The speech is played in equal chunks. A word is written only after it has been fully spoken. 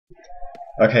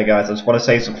Okay, guys, I just want to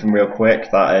say something real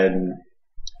quick that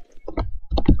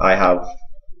I have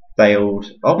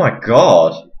failed. Oh my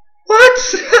god!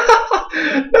 What?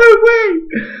 No way!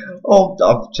 Oh,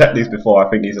 I've checked these before. I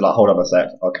think these are like. Hold on a sec.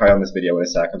 I'll carry on this video in a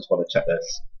sec. I just want to check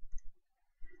this.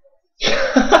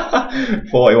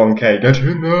 41k. Get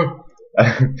in there.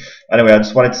 Anyway, I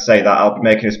just wanted to say that I'll be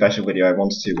making a special video in 1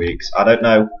 to 2 weeks. I don't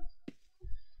know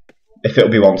if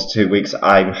it'll be 1 to 2 weeks.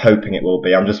 I'm hoping it will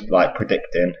be. I'm just like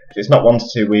predicting. If it's not 1 to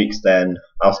 2 weeks, then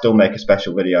I'll still make a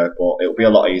special video, but it'll be a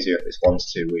lot easier if it's 1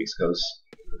 to 2 weeks, because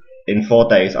in 4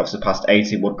 days I've surpassed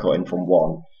 80 woodcutting from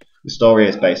 1. The story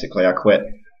is basically I quit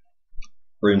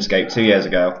RuneScape 2 years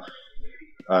ago,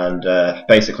 and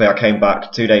basically I came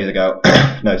back 2 days ago.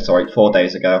 No, sorry, 4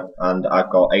 days ago, and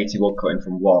I've got 80 woodcutting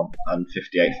from 1 and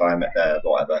 58 fire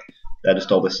whatever. They're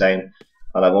just all the same,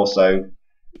 and I've also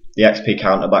the XP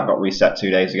counter that got reset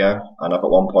 2 days ago, and I've got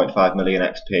 1.5 million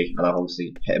XP, and I've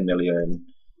obviously hit a million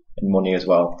in money as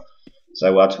well.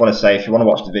 So I just want to say, if you want to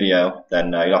watch the video,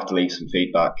 then you'll have to leave some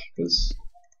feedback, because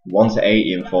 1 to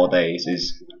 80 in 4 days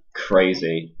is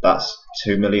crazy. That's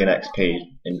 2 million XP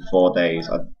in 4 days.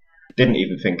 I didn't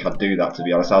even think I'd do that, to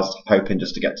be honest. I was hoping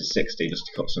just to get to 60, just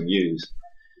to cut some views,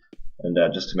 and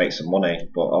just to make some money.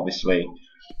 But obviously,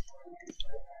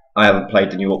 I haven't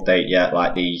played the new update yet,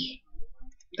 like the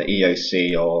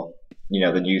EOC or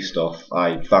the new stuff.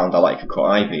 I found I like to cut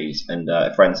IVs, and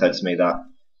a friend said to me that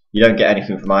you don't get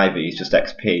anything from IVs, just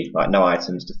XP, like no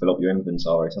items to fill up your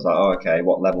inventory. So I was like, oh okay,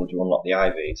 what level do you unlock the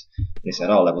IVs? And he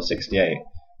said, oh, level 68. I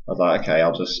was like, okay,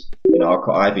 I'll just I'll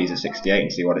cut IVs at 68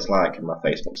 and see what it's like, and my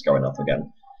Facebook's going off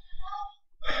again.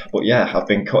 But yeah, I've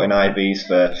been cutting IVs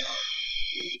for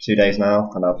 2 days now,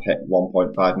 and I've hit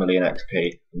 1.5 million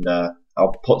XP, and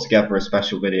I'll put together a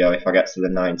special video if I get to the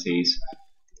 90s.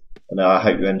 And I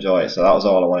hope you enjoy it. So that was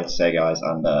all I wanted to say, guys,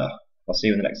 and I'll see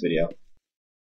you in the next video.